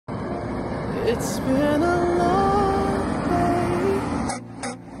It's been a long day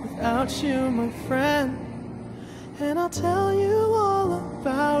without you, my friend, and I'll tell you all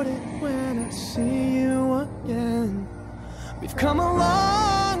about it when I see you again. We've come a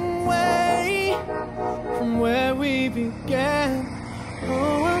long way from where we began.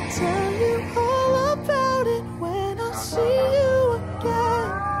 Oh, I'll tell you all about it when I see you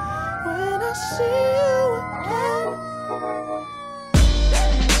again. When I see you again.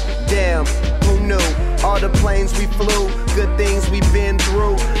 Damn, who knew? All the planes we flew, good things we've been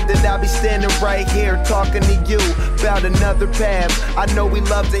through, that I'll be standing right here talking to you about another path. I know we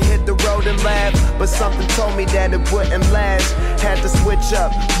love to hit the road and laugh, but something told me that it wouldn't last. Had to switch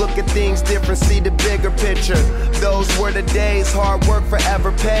up, look at things different, see the bigger picture. Those were the days, hard work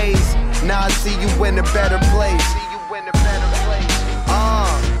forever pays. Now I see you in a better place.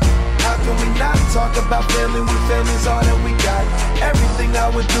 How can we not talk about family when family's all that we got? Everything I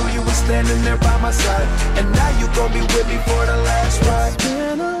would do, you were standing there by my side, and now you gon' be with me for the last ride. It's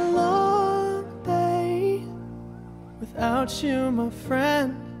been a long day without you, my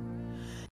friend,